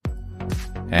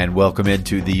And welcome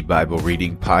into the Bible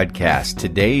Reading Podcast.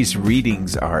 Today's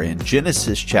readings are in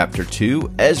Genesis chapter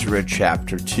 2, Ezra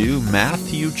chapter 2,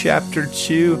 Matthew chapter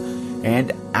 2,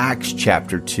 and Acts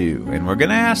chapter 2. And we're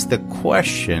going to ask the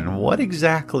question, what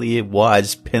exactly it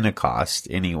was Pentecost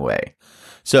anyway?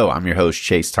 So I'm your host,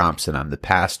 Chase Thompson. I'm the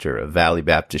pastor of Valley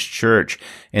Baptist Church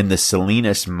in the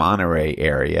Salinas, Monterey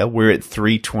area. We're at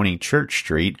 320 Church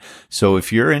Street. So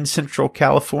if you're in Central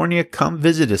California, come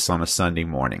visit us on a Sunday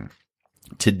morning.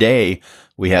 Today,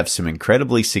 we have some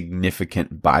incredibly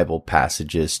significant Bible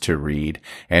passages to read,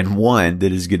 and one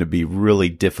that is going to be really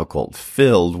difficult,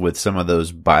 filled with some of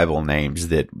those Bible names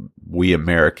that we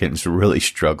Americans really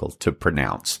struggle to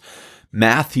pronounce.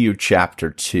 Matthew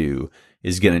chapter 2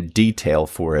 is going to detail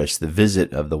for us the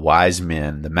visit of the wise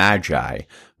men, the Magi,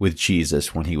 with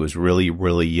Jesus when he was really,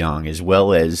 really young, as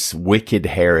well as wicked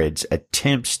Herod's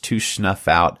attempts to snuff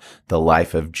out the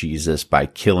life of Jesus by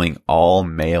killing all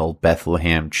male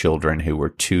Bethlehem children who were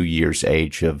 2 years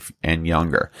age and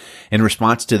younger. In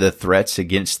response to the threats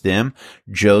against them,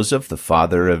 Joseph, the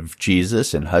father of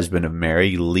Jesus and husband of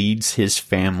Mary, leads his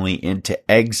family into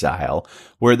exile,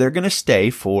 where they're going to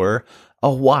stay for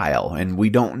a while, and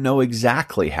we don't know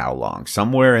exactly how long,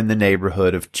 somewhere in the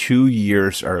neighborhood of 2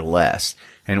 years or less.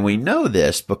 And we know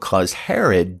this because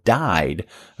Herod died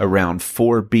around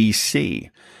 4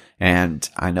 BC. And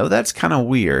I know that's kind of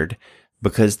weird,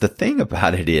 because the thing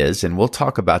about it is, and we'll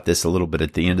talk about this a little bit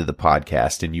at the end of the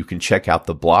podcast, and you can check out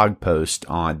the blog post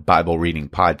on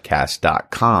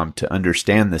BibleReadingPodcast.com to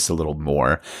understand this a little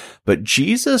more, but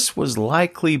Jesus was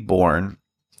likely born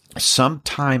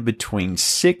sometime between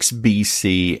 6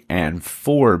 BC and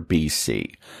 4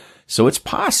 BC. So it's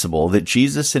possible that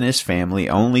Jesus and his family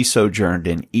only sojourned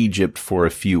in Egypt for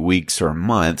a few weeks or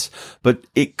months, but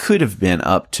it could have been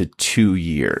up to 2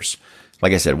 years.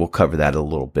 Like I said, we'll cover that a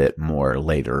little bit more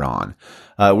later on.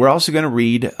 We're also going to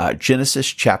read Genesis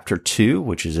chapter 2,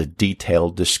 which is a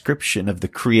detailed description of the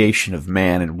creation of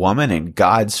man and woman and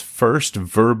God's first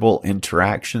verbal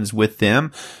interactions with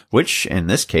them, which in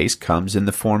this case comes in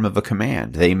the form of a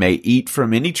command. They may eat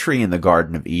from any tree in the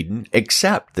Garden of Eden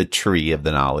except the tree of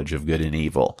the knowledge of good and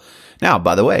evil. Now,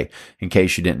 by the way, in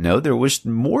case you didn't know, there was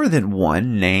more than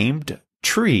one named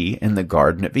tree in the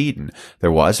Garden of Eden.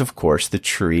 There was, of course, the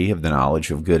tree of the knowledge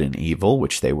of good and evil,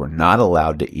 which they were not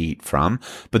allowed to eat from,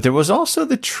 but there was also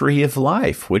the tree of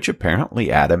life, which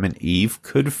apparently Adam and Eve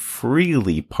could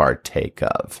freely partake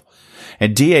of.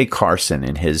 And D.A. Carson,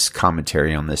 in his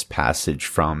commentary on this passage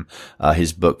from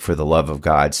his book For the Love of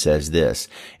God, says this: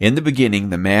 "In the beginning,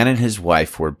 the man and his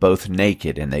wife were both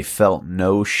naked, and they felt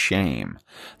no shame."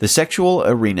 The sexual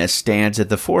arena stands at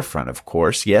the forefront, of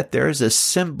course, yet there is a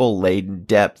symbol-laden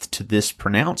depth to this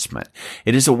pronouncement.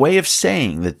 It is a way of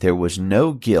saying that there was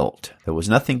no guilt, there was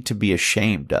nothing to be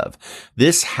ashamed of.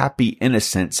 This happy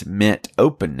innocence meant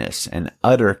openness and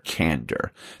utter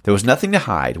candor. There was nothing to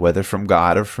hide, whether from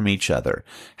God or from each other.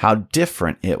 How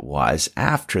different it was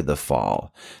after the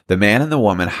fall. The man and the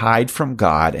woman hide from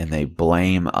God and they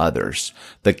blame others.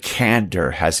 The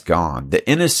candor has gone. The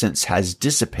innocence has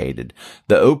dissipated.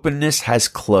 The openness has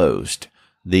closed.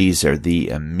 These are the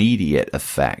immediate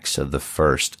effects of the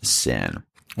first sin.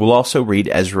 We'll also read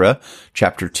Ezra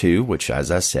chapter 2, which,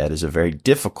 as I said, is a very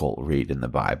difficult read in the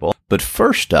Bible. But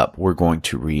first up, we're going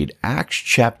to read Acts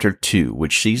chapter 2,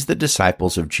 which sees the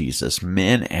disciples of Jesus,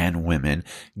 men and women,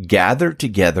 gathered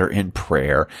together in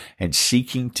prayer and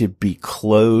seeking to be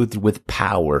clothed with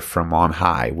power from on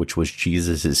high, which was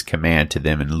Jesus' command to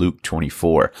them in Luke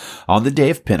 24. On the day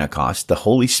of Pentecost, the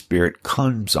Holy Spirit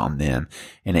comes on them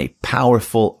in a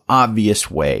powerful,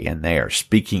 obvious way, and they are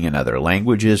speaking in other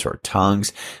languages or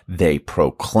tongues. They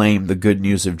proclaim the good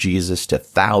news of Jesus to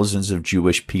thousands of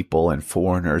Jewish people and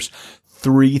foreigners.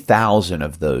 3,000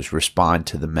 of those respond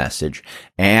to the message,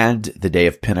 and the day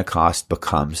of Pentecost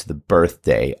becomes the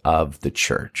birthday of the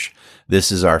church.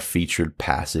 This is our featured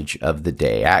passage of the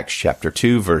day, Acts chapter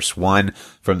 2, verse 1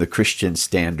 from the Christian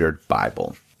Standard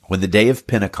Bible. When the day of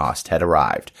Pentecost had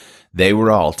arrived, they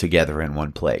were all together in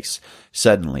one place.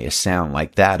 Suddenly a sound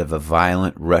like that of a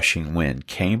violent rushing wind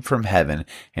came from heaven,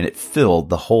 and it filled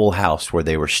the whole house where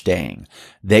they were staying.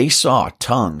 They saw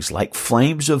tongues like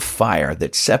flames of fire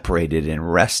that separated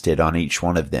and rested on each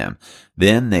one of them.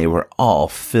 Then they were all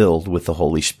filled with the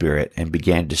Holy Spirit and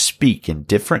began to speak in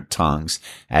different tongues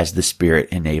as the Spirit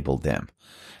enabled them.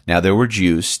 Now there were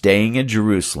Jews staying in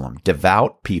Jerusalem,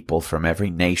 devout people from every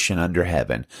nation under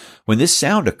heaven. When this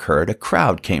sound occurred, a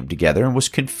crowd came together and was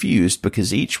confused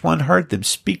because each one heard them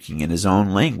speaking in his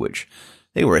own language.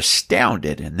 They were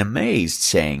astounded and amazed,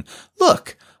 saying,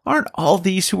 "Look, Aren't all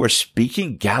these who are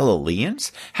speaking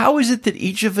Galileans? How is it that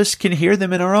each of us can hear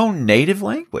them in our own native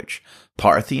language?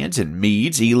 Parthians and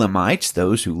Medes, Elamites,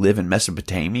 those who live in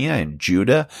Mesopotamia and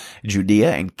Judea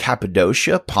and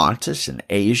Cappadocia, Pontus and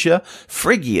Asia,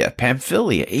 Phrygia,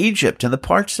 Pamphylia, Egypt, and the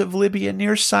parts of Libya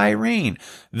near Cyrene,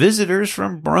 visitors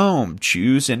from Rome,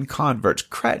 Jews and converts,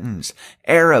 Cretans,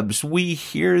 Arabs, we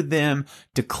hear them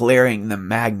declaring the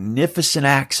magnificent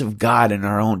acts of God in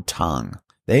our own tongue.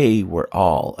 They were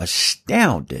all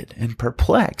astounded and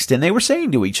perplexed, and they were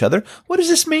saying to each other, "What does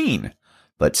this mean?"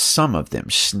 But some of them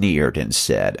sneered and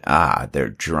said, they're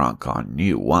drunk on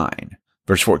new wine.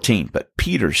 Verse 14, but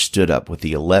Peter stood up with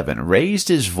the 11, raised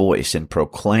his voice, and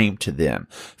proclaimed to them,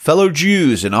 "Fellow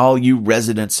Jews and all you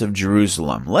residents of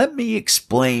Jerusalem, let me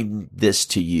explain this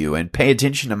to you and pay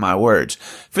attention to my words.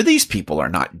 For these people are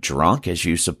not drunk, as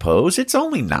you suppose. It's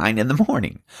only 9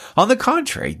 a.m. On the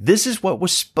contrary, this is what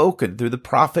was spoken through the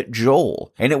prophet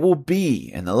Joel. And it will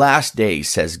be in the last days,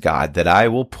 says God, that I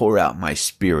will pour out my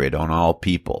spirit on all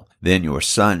people. Then your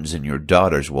sons and your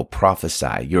daughters will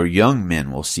prophesy, your young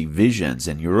men will see visions,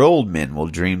 and your old men will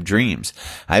dream dreams.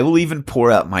 I will even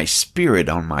pour out my spirit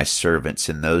on my servants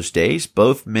in those days,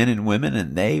 both men and women,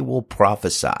 and they will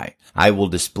prophesy. I will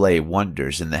display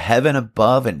wonders in the heaven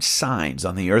above and signs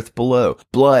on the earth below,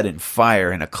 blood and fire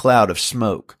and a cloud of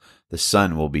smoke. The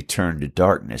sun will be turned to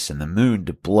darkness and the moon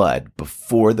to blood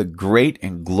before the great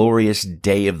and glorious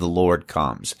day of the Lord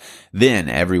comes. Then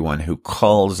everyone who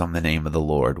calls on the name of the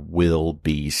Lord will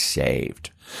be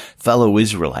saved. Fellow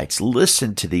Israelites,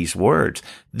 listen to these words.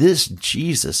 This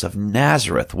Jesus of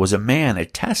Nazareth was a man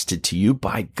attested to you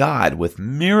by God with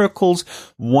miracles,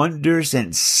 wonders,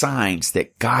 and signs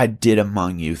that God did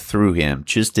among you through him,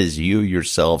 just as you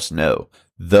yourselves know.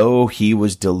 Though he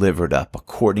was delivered up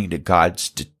according to God's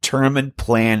determined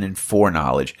plan and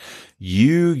foreknowledge,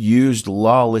 you used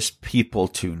lawless people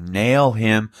to nail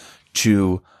him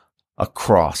to a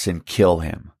cross and kill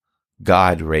him.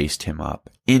 God raised him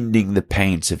up, ending the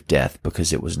pains of death,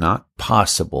 because it was not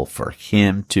possible for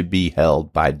him to be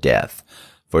held by death.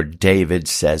 For David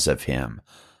says of him,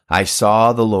 I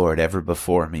saw the Lord ever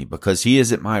before me, because he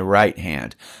is at my right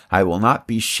hand. I will not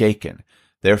be shaken.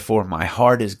 Therefore my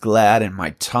heart is glad and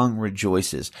my tongue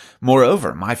rejoices.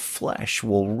 Moreover, my flesh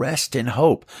will rest in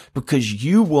hope, because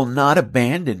you will not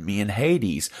abandon me in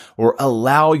Hades, or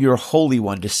allow your Holy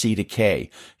One to see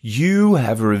decay. You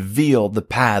have revealed the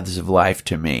paths of life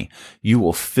to me. You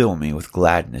will fill me with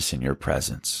gladness in your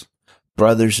presence.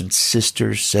 Brothers and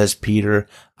sisters, says Peter,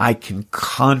 I can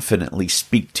confidently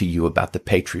speak to you about the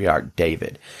patriarch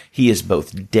David. He is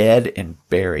both dead and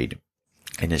buried,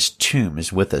 and his tomb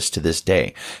is with us to this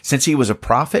day. Since he was a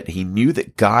prophet, he knew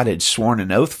that God had sworn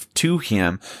an oath to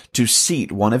him to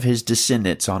seat one of his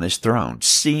descendants on his throne.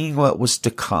 Seeing what was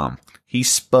to come, he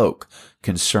spoke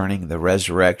concerning the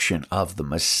resurrection of the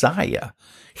Messiah.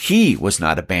 He was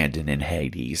not abandoned in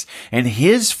Hades, and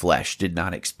his flesh did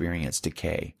not experience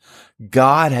decay.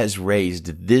 God has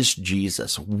raised this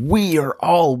Jesus. We are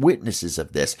all witnesses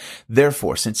of this.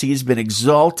 Therefore, since he has been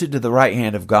exalted to the right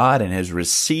hand of God and has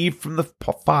received from the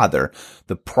Father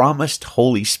the promised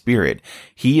Holy Spirit,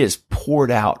 he has poured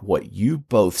out what you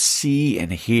both see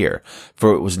and hear.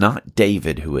 For it was not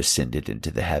David who ascended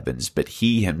into the heavens, but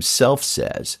he himself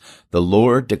says, the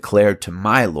Lord declared to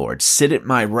my Lord, sit at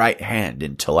my right hand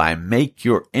until I make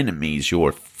your enemies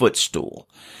your footstool.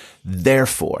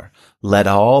 Therefore, let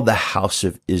all the house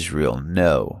of Israel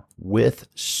know with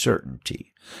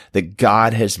certainty that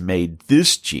God has made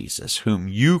this Jesus, whom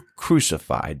you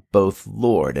crucified, both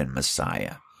Lord and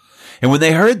Messiah. And when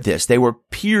they heard this, they were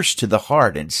pierced to the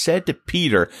heart and said to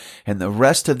Peter and the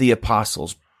rest of the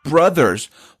apostles, Brothers,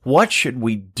 what should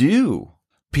we do?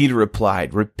 Peter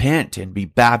replied, Repent and be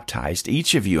baptized,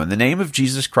 each of you, in the name of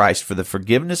Jesus Christ for the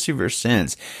forgiveness of your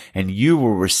sins, and you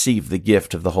will receive the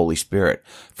gift of the Holy Spirit.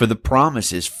 For the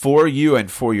promise is for you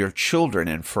and for your children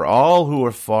and for all who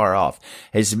are far off,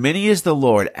 as many as the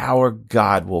Lord our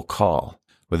God will call.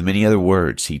 With many other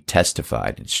words he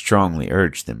testified and strongly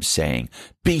urged them, saying,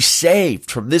 Be saved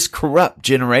from this corrupt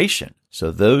generation. So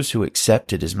those who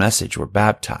accepted his message were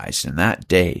baptized, and that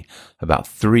day about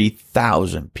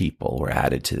 3,000 people were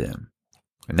added to them.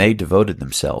 And they devoted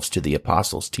themselves to the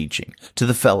apostles' teaching, to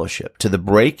the fellowship, to the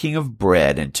breaking of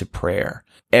bread, and to prayer.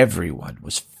 Everyone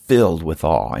was filled with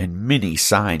awe, and many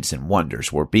signs and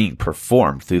wonders were being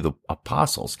performed through the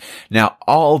apostles. Now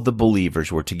all the believers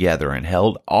were together and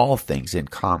held all things in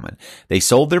common. They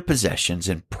sold their possessions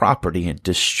and property and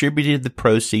distributed the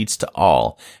proceeds to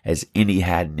all as any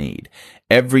had need.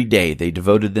 Every day they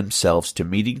devoted themselves to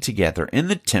meeting together in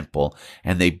the temple,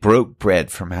 and they broke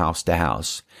bread from house to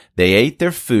house. They ate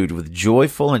their food with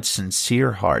joyful and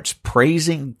sincere hearts,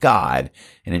 praising God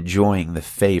and enjoying the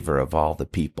favor of all the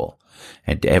people.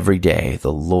 And every day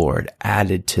the Lord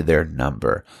added to their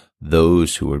number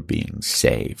those who were being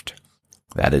saved.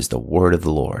 That is the word of the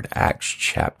Lord, Acts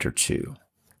chapter 2.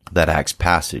 That Acts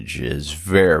passage is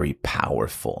very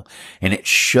powerful, and it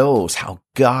shows how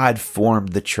God formed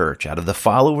the church out of the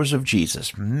followers of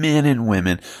Jesus, men and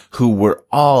women who were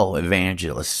all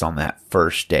evangelists on that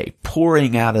first day,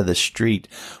 pouring out of the street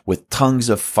with tongues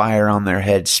of fire on their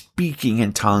heads, speaking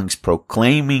in tongues,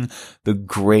 proclaiming the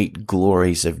great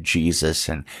glories of Jesus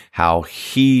and how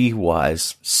he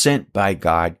was sent by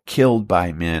God, killed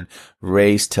by men,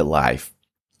 raised to life.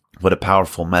 What a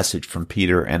powerful message from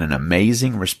Peter and an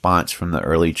amazing response from the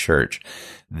early church.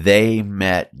 They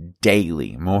met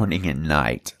daily, morning and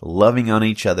night, loving on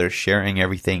each other, sharing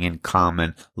everything in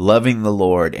common, loving the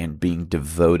Lord, and being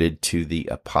devoted to the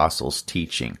apostles'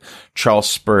 teaching. Charles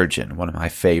Spurgeon, one of my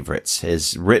favorites,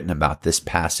 has written about this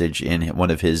passage in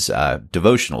one of his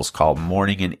devotionals called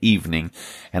Morning and Evening,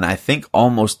 and I think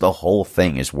almost the whole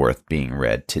thing is worth being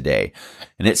read today.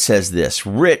 And it says this: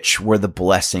 "Rich were the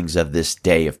blessings of this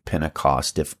day of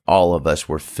Pentecost if all of us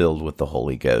were filled with the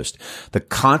Holy Ghost. The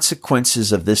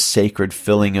consequences of this sacred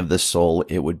filling of the soul,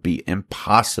 it would be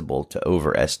impossible to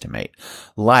overestimate.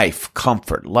 Life,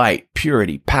 comfort, light,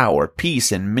 purity, power,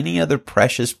 peace, and many other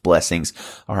precious blessings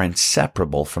are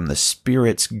inseparable from the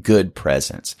Spirit's good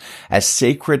presence. As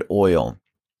sacred oil,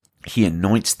 he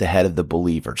anoints the head of the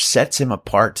believer, sets him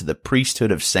apart to the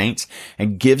priesthood of saints,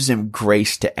 and gives him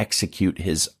grace to execute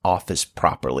his office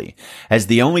properly. As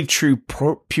the only true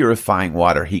purifying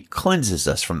water, he cleanses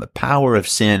us from the power of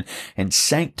sin and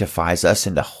sanctifies us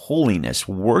into holiness,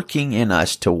 working in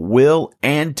us to will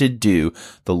and to do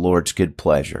the Lord's good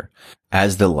pleasure.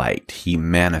 As the light, he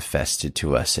manifested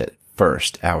to us at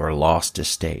first our lost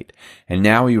estate, and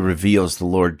now he reveals the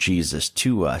Lord Jesus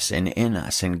to us and in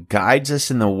us and guides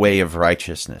us in the way of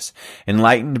righteousness.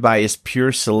 Enlightened by his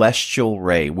pure celestial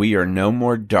ray, we are no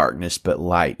more darkness but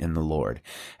light in the Lord.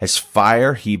 As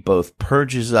fire, he both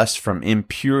purges us from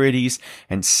impurities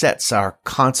and sets our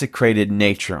consecrated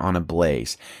nature on a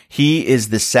blaze. He is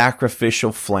the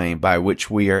sacrificial flame by which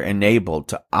we are enabled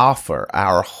to offer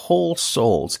our whole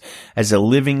souls as a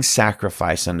living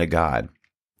sacrifice unto God.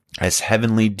 As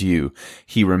heavenly dew,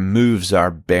 he removes our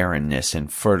barrenness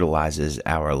and fertilizes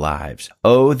our lives.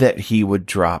 Oh, that he would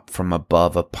drop from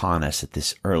above upon us at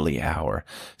this early hour.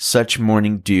 Such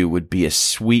morning dew would be a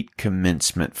sweet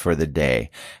commencement for the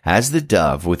day. As the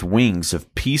dove with wings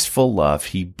of peaceful love,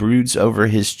 he broods over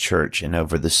his church and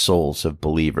over the souls of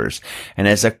believers. And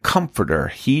as a comforter,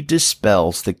 he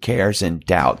dispels the cares and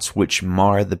doubts which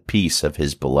mar the peace of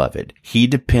his beloved. He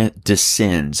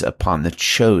descends upon the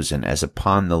chosen as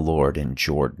upon the Lord in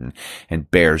Jordan, and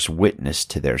bears witness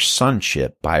to their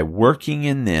sonship by working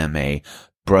in them a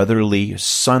brotherly,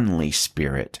 sonly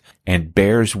spirit, and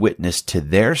bears witness to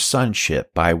their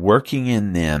sonship by working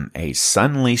in them a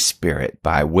sonly spirit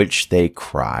by which they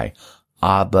cry,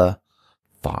 Abba,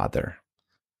 Father.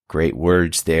 Great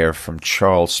words there from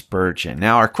Charles Spurgeon.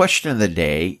 Now, our question of the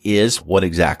day is, what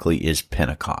exactly is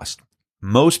Pentecost?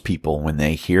 Most people, when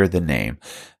they hear the name,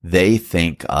 they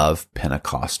think of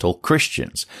Pentecostal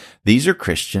Christians. These are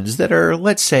Christians that are,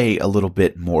 let's say, a little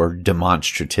bit more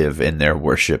demonstrative in their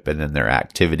worship and in their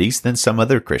activities than some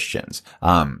other Christians.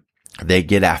 They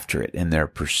get after it in their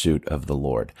pursuit of the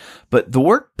Lord. But the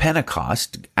word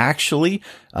Pentecost, actually,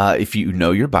 if you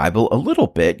know your Bible a little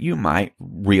bit, you might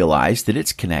realize that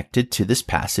it's connected to this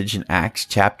passage in Acts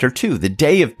chapter 2, the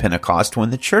day of Pentecost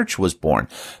when the church was born.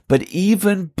 But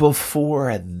even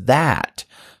before that,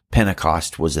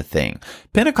 Pentecost was a thing.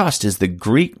 Pentecost is the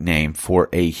Greek name for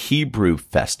a Hebrew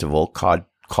festival called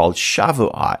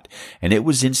Shavuot, and it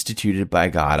was instituted by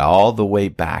God all the way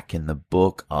back in the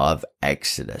book of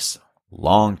Exodus,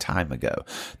 long time ago.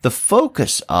 The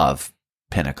focus of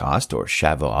Pentecost, or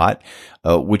Shavuot,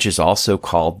 which is also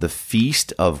called the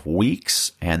Feast of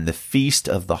Weeks and the Feast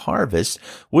of the Harvest,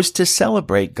 was to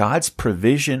celebrate God's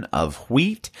provision of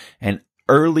wheat and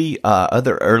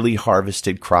other early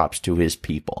harvested crops to his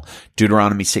people.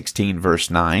 Deuteronomy 16 verse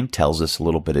 9 tells us a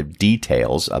little bit of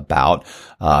details about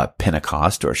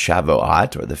Pentecost or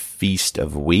Shavuot or the Feast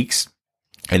of Weeks.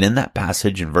 And in that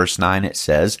passage in verse 9, it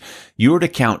says, "You are to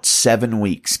count 7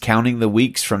 weeks, counting the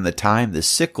weeks from the time the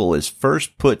sickle is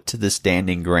first put to the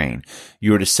standing grain.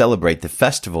 You are to celebrate the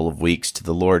festival of weeks to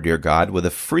the Lord your God with a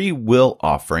free will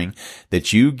offering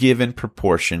that you give in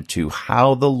proportion to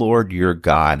how the Lord your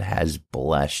God has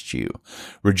blessed you.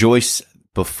 Rejoice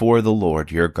before the Lord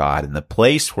your God in the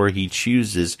place where he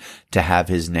chooses to have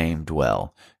his name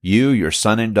dwell. You, your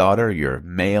son and daughter, your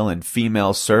male and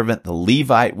female servant, the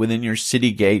Levite within your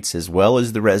city gates, as well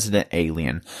as the resident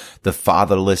alien, the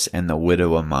fatherless and the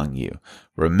widow among you.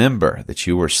 Remember that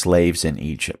you were slaves in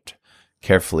Egypt.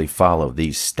 Carefully follow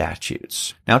these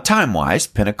statutes." Now, time-wise,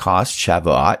 Pentecost,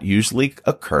 Shavuot, usually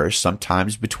occurs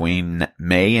sometimes between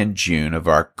May and June of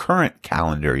our current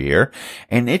calendar year,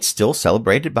 and it's still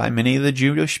celebrated by many of the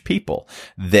Jewish people.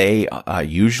 They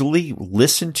usually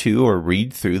listen to or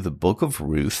read through the book of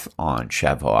Ruth on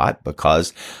Shavuot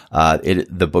because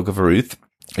the book of Ruth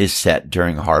is set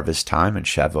during harvest time, and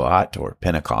Shavuot or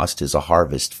Pentecost is a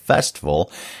harvest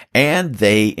festival, and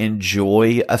they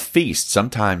enjoy a feast,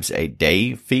 sometimes a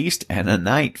day feast and a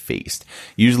night feast.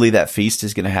 Usually that feast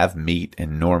is going to have meat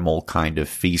and normal kind of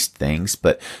feast things,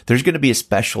 but there's going to be a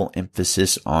special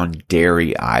emphasis on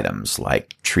dairy items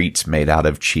like treats made out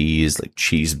of cheese, like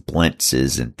cheese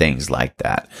blintzes and things like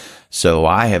that. So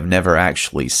I have never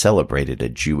actually celebrated a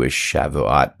Jewish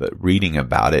Shavuot, but reading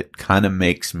about it kind of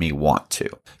makes me want to.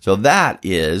 So that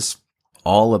is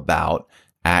all about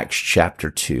Acts chapter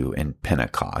 2 and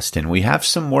Pentecost. And we have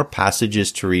some more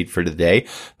passages to read for today.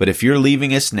 But if you're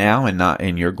leaving us now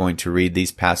and you're going to read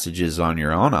these passages on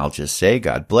your own, I'll just say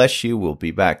God bless you. We'll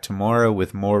be back tomorrow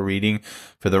with more reading.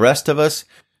 For the rest of us,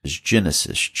 is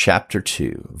Genesis chapter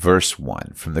 2, verse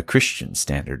 1 from the Christian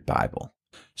Standard Bible.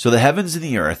 "So the heavens and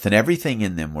the earth and everything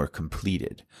in them were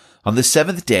completed. On the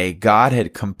 7th day, God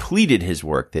had completed his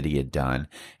work that he had done,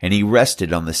 and he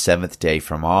rested on the 7th day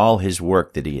from all his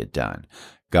work that he had done.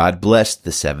 God blessed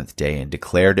the 7th day and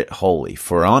declared it holy,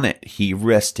 for on it he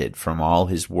rested from all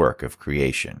his work of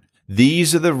creation.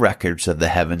 These are the records of the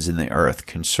heavens and the earth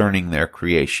concerning their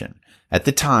creation. At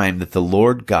the time that the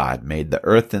Lord God made the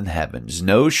earth and the heavens,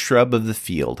 no shrub of the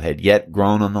field had yet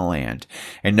grown on the land,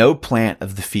 and no plant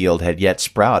of the field had yet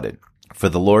sprouted. For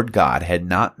the Lord God had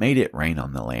not made it rain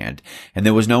on the land, and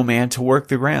there was no man to work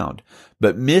the ground.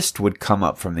 But mist would come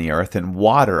up from the earth and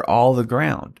water all the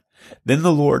ground. Then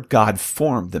the Lord God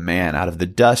formed the man out of the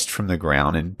dust from the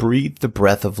ground and breathed the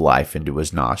breath of life into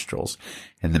his nostrils,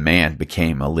 and the man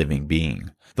became a living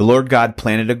being. The Lord God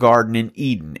planted a garden in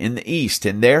Eden in the east,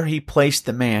 and there he placed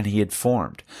the man he had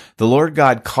formed. The Lord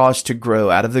God caused to grow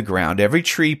out of the ground every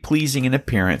tree pleasing in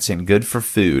appearance and good for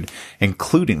food,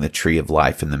 including the tree of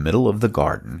life in the middle of the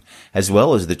garden, as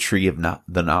well as the tree of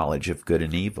the knowledge of good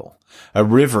and evil. A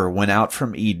river went out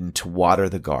from Eden to water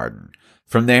the garden.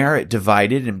 From there it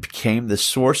divided and became the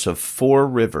source of 4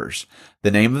 rivers.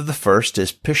 The name of the first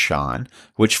is Pishon,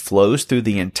 which flows through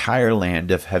the entire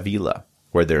land of Havilah,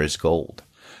 where there is gold.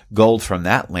 Gold from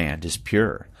that land is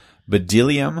pure.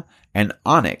 Bdellium and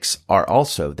onyx are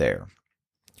also there.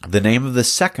 The name of the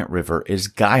second river is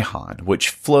Gihon, which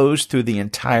flows through the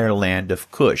entire land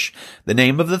of Cush. The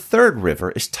name of the third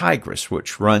river is Tigris,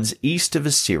 which runs east of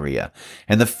Assyria.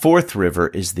 And the fourth river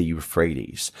is the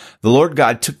Euphrates. The Lord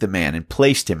God took the man and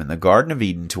placed him in the Garden of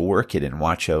Eden to work it and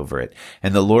watch over it.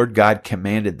 And the Lord God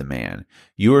commanded the man,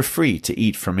 "You are free to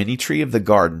eat from any tree of the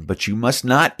garden, but you must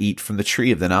not eat from the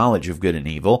tree of the knowledge of good and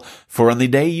evil, for on the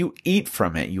day you eat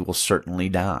from it, you will certainly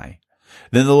die."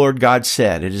 Then the Lord God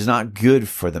said, "It is not good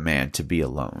for the man to be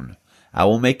alone. I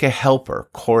will make a helper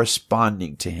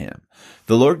corresponding to him."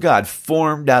 The Lord God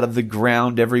formed out of the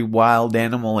ground every wild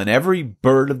animal and every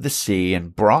bird of the sea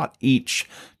and brought each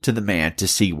to the man to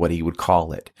see what he would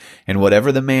call it. And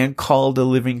whatever the man called a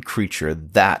living creature,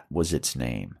 that was its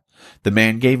name. The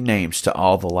man gave names to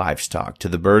all the livestock, to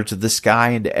the birds of the sky,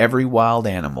 and to every wild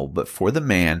animal, but for the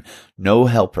man no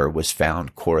helper was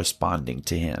found corresponding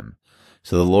to him.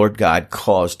 So the Lord God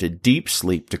caused a deep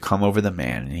sleep to come over the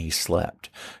man, and he slept.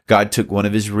 God took one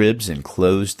of his ribs and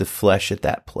closed the flesh at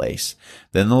that place.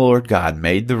 Then the Lord God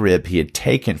made the rib he had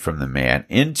taken from the man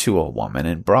into a woman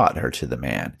and brought her to the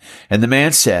man. And the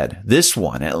man said, "This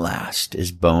one at last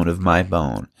is bone of my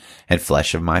bone and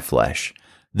flesh of my flesh.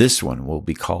 This one will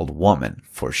be called woman,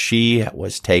 for she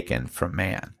was taken from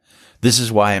man. This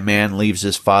is why a man leaves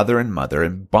his father and mother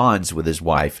and bonds with his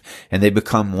wife, and they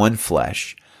become one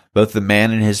flesh. Both the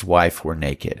man and his wife were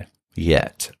naked,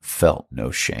 yet felt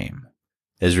no shame."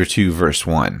 Ezra 2 verse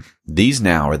 1. These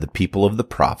now are the people of the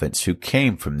prophets who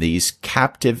came from these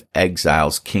captive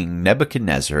exiles King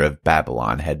Nebuchadnezzar of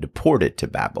Babylon had deported to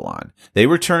Babylon. They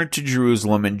returned to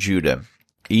Jerusalem and Judah,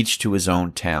 each to his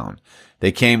own town.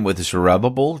 They came with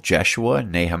Zerubbabel, Jeshua,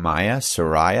 Nehemiah,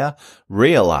 Sariah,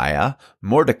 Realiah,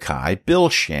 Mordecai,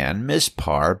 Bilshan,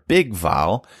 Mispar,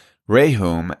 Bigval,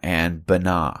 Rehum, and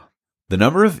Banah. The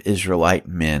number of Israelite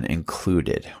men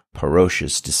included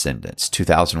Parosh's descendants,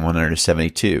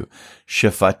 2,172,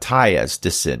 Shephatiah's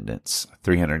descendants,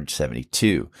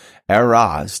 372,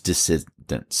 Erah's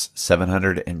descendants,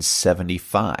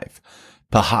 775,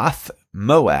 Pahath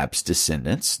Moab's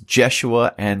descendants,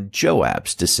 Jeshua and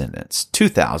Joab's descendants,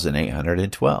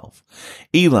 2,812,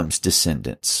 Elam's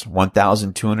descendants,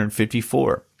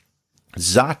 1,254,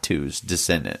 Zatu's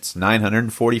descendants,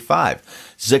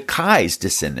 945. Zakai's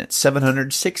descendants,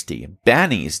 760.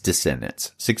 Bani's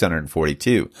descendants,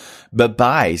 642.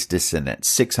 Babai's descendants,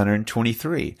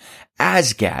 623.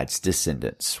 Azgad's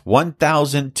descendants,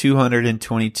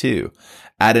 1,222.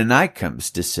 Adonikam's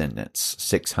descendants,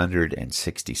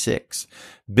 666.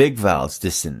 Bigval's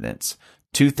descendants,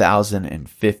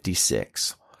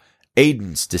 2,056.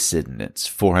 Aidan's descendants,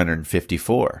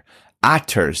 454.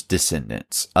 Ater's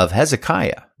descendants of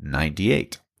Hezekiah,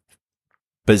 98.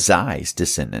 Bazai's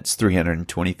descendants,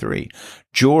 323.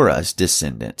 Jorah's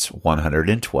descendants,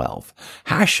 112.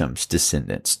 Hashem's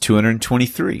descendants,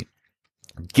 223.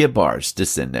 Gibbar's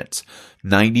descendants,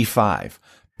 95.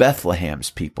 Bethlehem's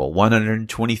people,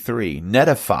 123.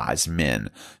 Netophah's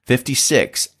men,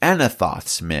 56.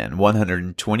 Anathoth's men,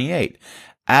 128.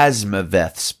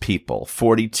 Asmaveth's people,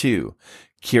 42.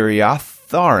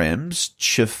 Kiriatharim's,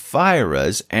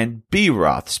 Chephirah's, and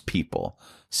Beeroth's people,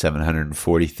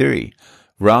 743.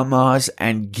 Ramah's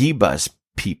and Geba's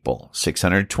people,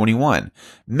 621.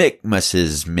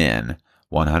 Michmas's men,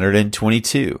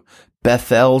 122.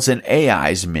 Bethel's and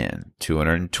Ai's men,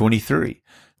 223.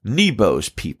 Nebo's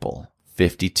people,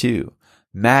 52.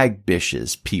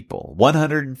 Magbish's people,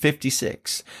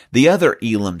 156. The other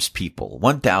Elam's people,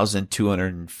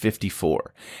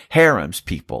 1,254. Haram's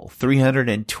people,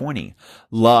 320.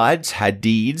 Lod's,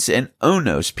 Hadid's, and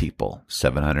Ono's people,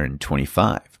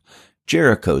 725.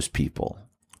 Jericho's people,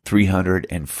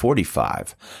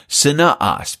 345.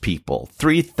 Sana'ah's people,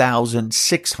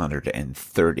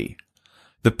 3,630.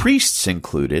 The priests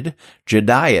included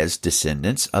Jediah's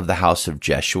descendants of the house of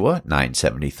Jeshua,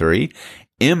 973.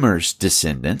 Immer's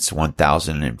descendants,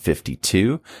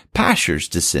 1,052, Pashur's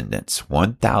descendants,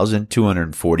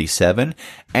 1,247,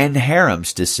 and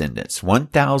Haram's descendants,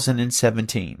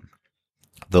 1,017.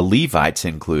 The Levites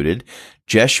included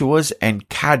Jeshua's and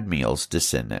Kadmiel's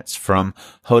descendants from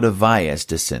Hodaviah's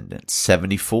descendants,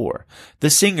 74. The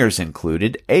singers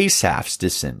included Asaph's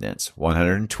descendants,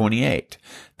 128.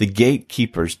 The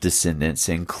gatekeeper's descendants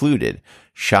included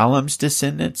Shallum's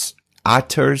descendants,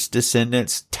 Ater's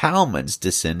descendants, Talmon's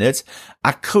descendants,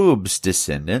 Akub's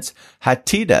descendants,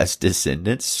 Hatidah's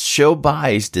descendants,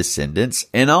 Shobai's descendants,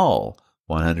 in all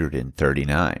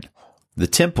 139. The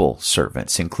temple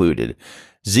servants included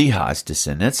Zihah's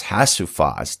descendants,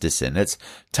 Hasupha's descendants,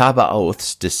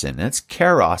 Tabaoth's descendants,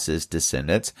 Keros's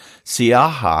descendants,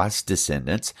 Siahah's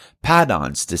descendants,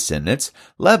 Padon's descendants,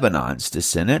 Lebanah's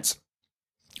descendants,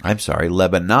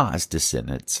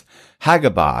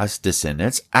 Hagabah's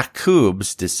descendants,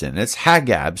 Akub's descendants,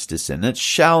 Hagab's descendants,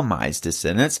 Shalmai's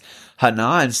descendants,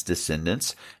 Hanan's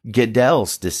descendants,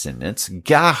 Gedel's descendants,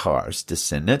 Gahar's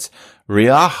descendants,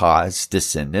 Riahah's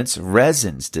descendants,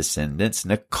 Rezin's descendants,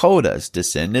 Nakoda's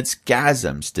descendants,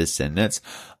 Gazam's descendants,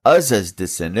 Uzzah's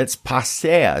descendants,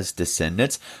 Paseah's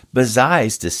descendants,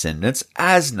 Bazai's descendants,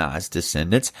 Asnah's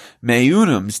descendants,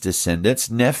 Meunim's descendants,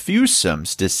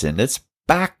 Nephusim's descendants,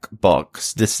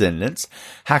 Bakbuk's descendants,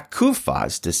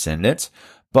 Hakufah's descendants,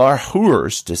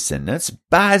 Barhur's descendants,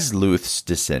 Bazluth's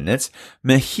descendants,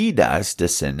 Mehidah's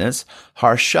descendants,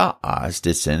 Harsha'ah's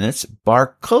descendants,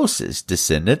 Barkos's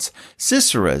descendants,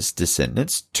 Sisera's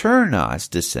descendants, Turnah's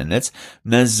descendants,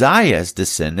 Naziah's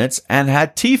descendants, and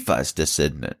Hatipha's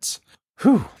descendants.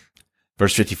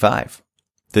 Verse 55.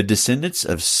 The descendants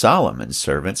of Solomon's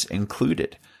servants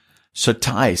included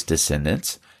Sotai's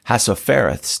descendants,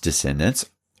 Hasophereth's descendants,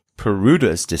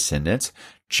 Perudah's descendants,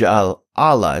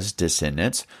 Jaalah's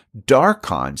descendants,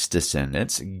 Darkon's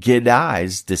descendants,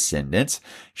 Gidai's descendants,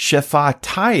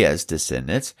 Shephatiah's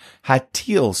descendants,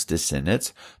 Hatil's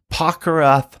descendants,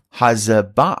 Pakarath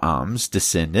Hazabaam's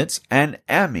descendants, and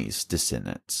Ami's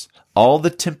descendants. All the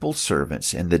temple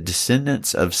servants and the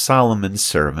descendants of Solomon's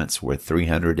servants were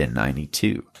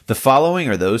 392. The following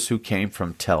are those who came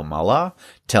from Tel Malah,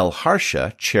 Tel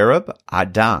Harsha, Cherub,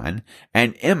 Adan,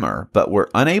 and Immer, but were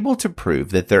unable to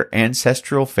prove that their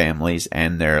ancestral families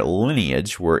and their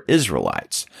lineage were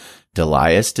Israelites.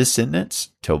 Delaiah's descendants,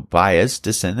 Tobiah's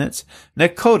descendants,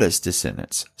 Nakoda's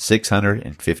descendants,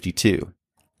 652.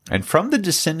 And from the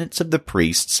descendants of the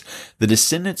priests, the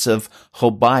descendants of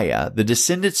Hobaiah, the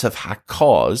descendants of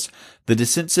Hakkoz, the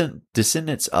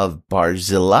descendants of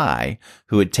Barzillai,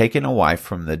 who had taken a wife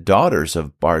from the daughters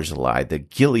of Barzillai the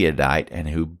Gileadite, and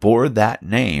who bore that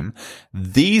name,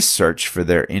 these searched for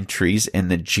their entries in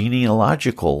the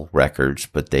genealogical records,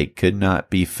 but they could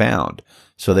not be found.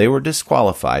 So they were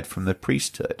disqualified from the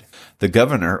priesthood. The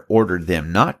governor ordered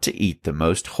them not to eat the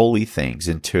most holy things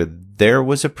until there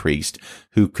was a priest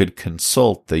who could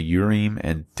consult the Urim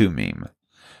and Thummim.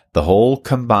 The whole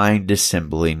combined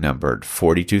assembly numbered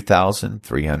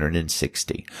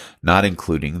 42,360, not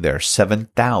including their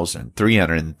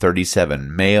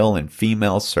 7,337 male and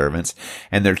female servants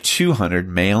and their 200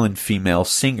 male and female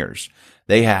singers.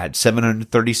 They had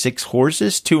 736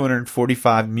 horses,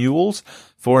 245 mules,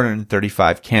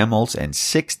 435 camels, and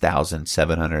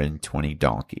 6,720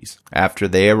 donkeys. After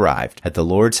they arrived at the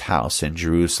Lord's house in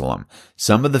Jerusalem,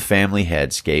 some of the family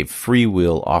heads gave free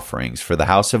will offerings for the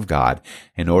house of God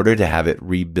in order to have it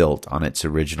rebuilt on its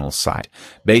original site.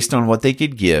 Based on what they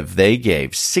could give, they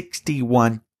gave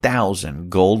 61,000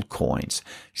 gold coins,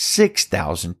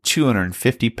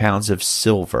 6,250 pounds of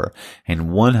silver,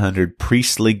 and 100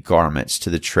 priestly garments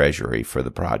to the treasury for the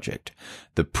project.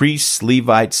 The priests,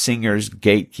 Levites, singers,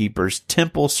 gatekeepers,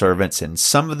 temple servants, and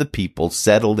some of the people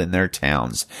settled in their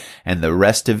towns, and the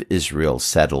rest of Israel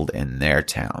settled in their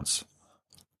towns.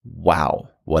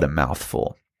 Wow, what a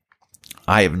mouthful.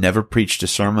 I have never preached a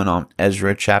sermon on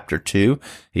Ezra chapter 2,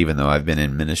 even though I've been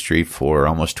in ministry for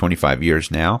almost 25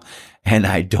 years now, and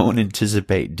I don't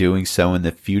anticipate doing so in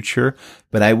the future,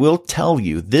 but I will tell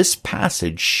you this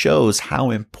passage shows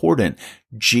how important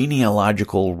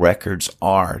genealogical records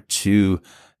are to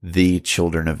the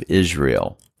children of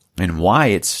Israel, and why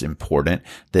it's important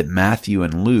that Matthew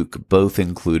and Luke both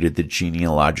included the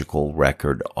genealogical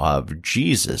record of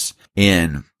Jesus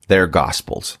in their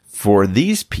Gospels. For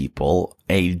these people,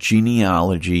 a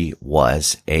genealogy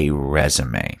was a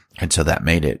resume. And so that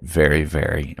made it very,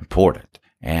 very important.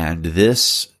 And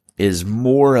this is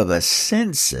more of a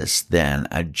census than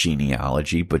a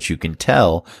genealogy, but you can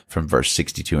tell from verse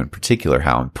 62 in particular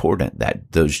how important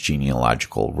that those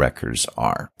genealogical records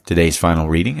are. Today's final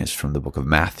reading is from the book of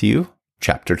Matthew,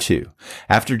 Chapter 2.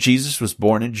 After Jesus was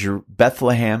born in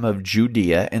Bethlehem of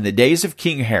Judea, in the days of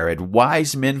King Herod,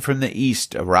 wise men from the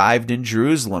east arrived in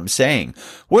Jerusalem, saying,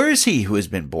 "Where is he who has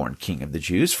been born King of the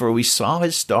Jews? For we saw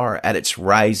his star at its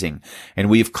rising, and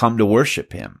we have come to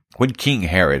worship him." When King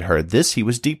Herod heard this, he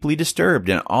was deeply disturbed,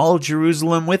 and all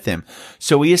Jerusalem with him.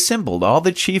 So he assembled all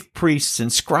the chief priests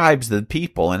and scribes of the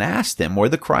people, and asked them where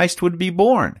the Christ would be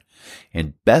born.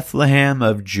 "In Bethlehem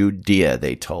of Judea,"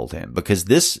 they told him, because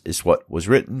this is what was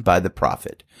written by the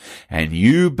prophet. "And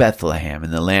you, Bethlehem,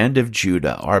 in the land of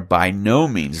Judah, are by no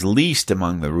means least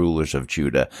among the rulers of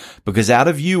Judah, because out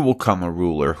of you will come a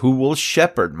ruler who will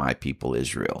shepherd my people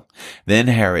Israel." Then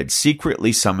Herod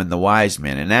secretly summoned the wise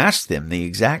men and asked them the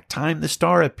exact time the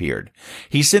star appeared.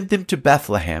 He sent them to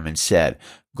Bethlehem and said,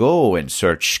 "Go and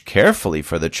search carefully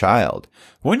for the child.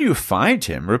 When you find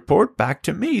him, report back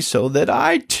to me so that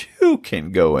I too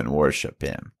can go and worship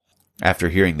him." After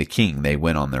hearing the king, they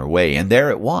went on their way, and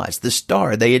there it was, the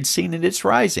star they had seen at its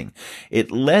rising. It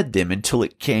led them until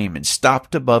it came and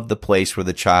stopped above the place where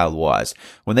the child was.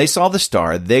 When they saw the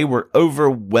star, they were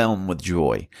overwhelmed with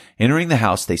joy. Entering the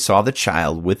house, they saw the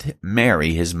child with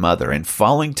Mary, his mother, and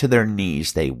falling to their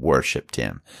knees, they worshipped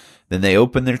him. Then they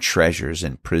opened their treasures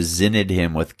and presented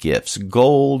him with gifts,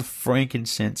 gold,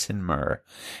 frankincense, and myrrh.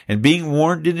 And being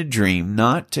warned in a dream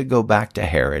not to go back to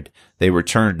Herod, they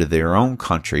returned to their own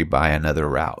country by another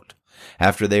route.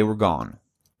 After they were gone,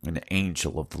 an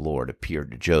angel of the Lord appeared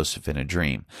to Joseph in a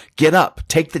dream. "Get up,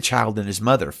 take the child and his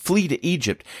mother, flee to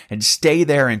Egypt, and stay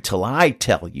there until I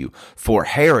tell you, for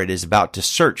Herod is about to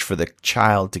search for the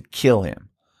child to kill him."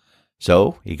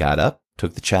 So he got up,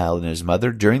 took the child and his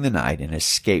mother during the night, and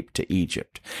escaped to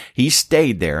Egypt. He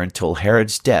stayed there until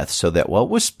Herod's death, so that what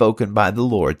was spoken by the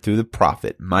Lord through the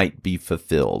prophet might be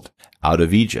fulfilled. "Out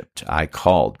of Egypt I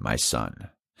called my son."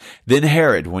 Then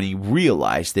Herod, when he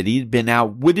realized that he had been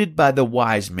outwitted by the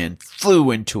wise men,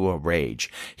 flew into a rage.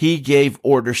 He gave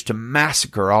orders to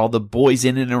massacre all the boys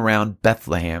in and around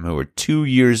Bethlehem who were 2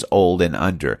 years old and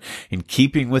under, in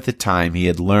keeping with the time he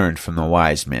had learned from the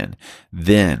wise men.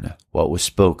 Then what was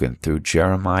spoken through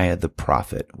Jeremiah the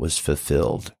prophet was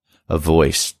fulfilled. A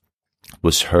voice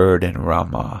was heard in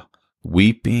Ramah,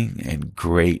 weeping and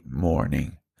great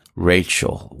mourning,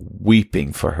 Rachel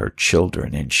weeping for her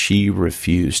children, and she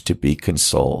refused to be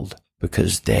consoled,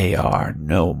 because they are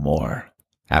no more.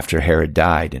 After Herod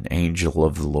died, an angel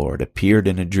of the Lord appeared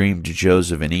in a dream to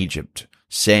Joseph in Egypt,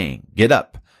 saying, "Get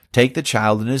up, take the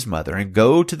child and his mother and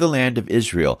go to the land of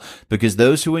Israel, because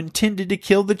those who intended to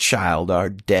kill the child are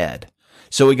dead."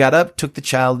 So he got up, took the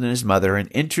child and his mother, and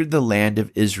entered the land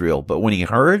of Israel. But when he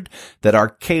heard that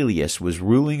Archelaus was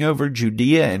ruling over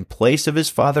Judea in place of his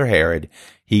father Herod,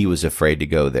 he was afraid to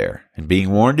go there. And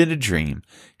being warned in a dream,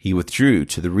 he withdrew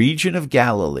to the region of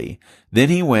Galilee. Then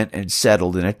he went and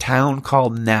settled in a town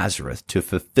called Nazareth to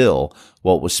fulfill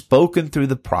what was spoken through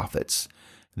the prophets,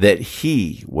 that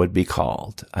he would be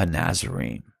called a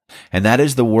Nazarene. And that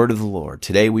is the word of the Lord.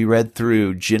 Today we read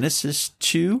through Genesis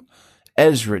 2,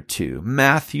 Ezra 2,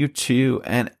 Matthew 2,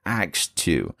 and Acts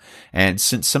 2. And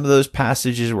since some of those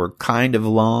passages were kind of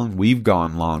long, we've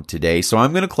gone long today. So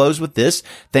I'm going to close with this.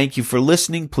 Thank you for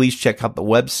listening. Please check out the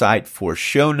website for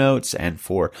show notes and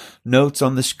for notes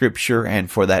on the scripture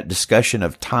and for that discussion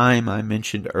of time I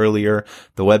mentioned earlier.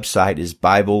 The website is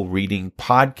Bible Reading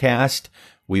Podcast.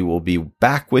 We will be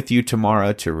back with you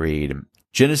tomorrow to read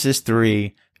Genesis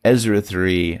 3, Ezra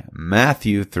 3,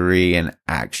 Matthew 3, and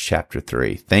Acts chapter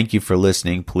 3. Thank you for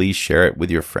listening. Please share it with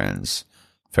your friends.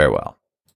 Farewell.